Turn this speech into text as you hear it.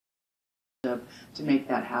to make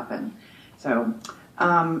that happen. So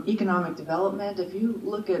economic development, if you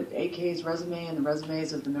look at AK's resume and the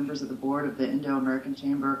resumes of the members of the board of the Indo-American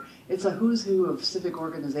Chamber, it's a who's who of civic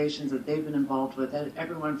organizations that they've been involved with,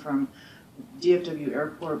 everyone from DFW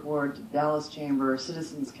Airport Board to Dallas Chamber,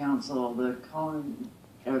 Citizens Council, the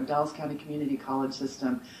Dallas County Community College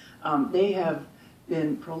System. They have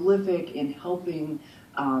been prolific in helping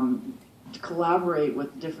to collaborate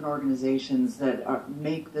with different organizations that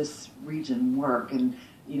make this region work and,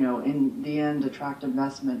 you know, in the end, attract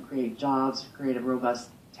investment, create jobs, create a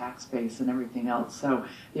robust tax base and everything else. So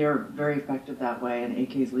they are very effective that way in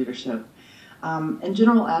AK's leadership. And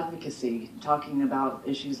general advocacy, talking about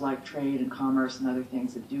issues like trade and commerce and other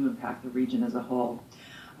things that do impact the region as a whole.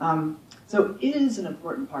 So it is an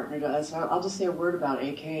important partner to us. I'll just say a word about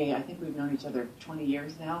AK. I think we've known each other 20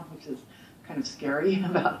 years now, which is kind of scary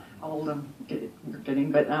about how old I'm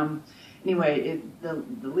getting. But anyway, the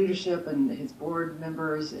leadership and his board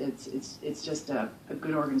members, it's just a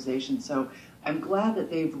good organization. So I'm glad that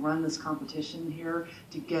they've run this competition here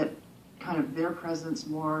to get kind of their presence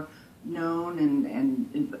more known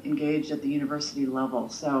and engaged at the university level.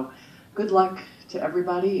 So good luck to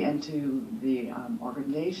everybody and to the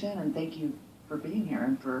organization, and thank you for being here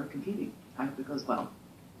and for competing. I hope it goes well.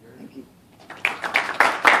 Thank you.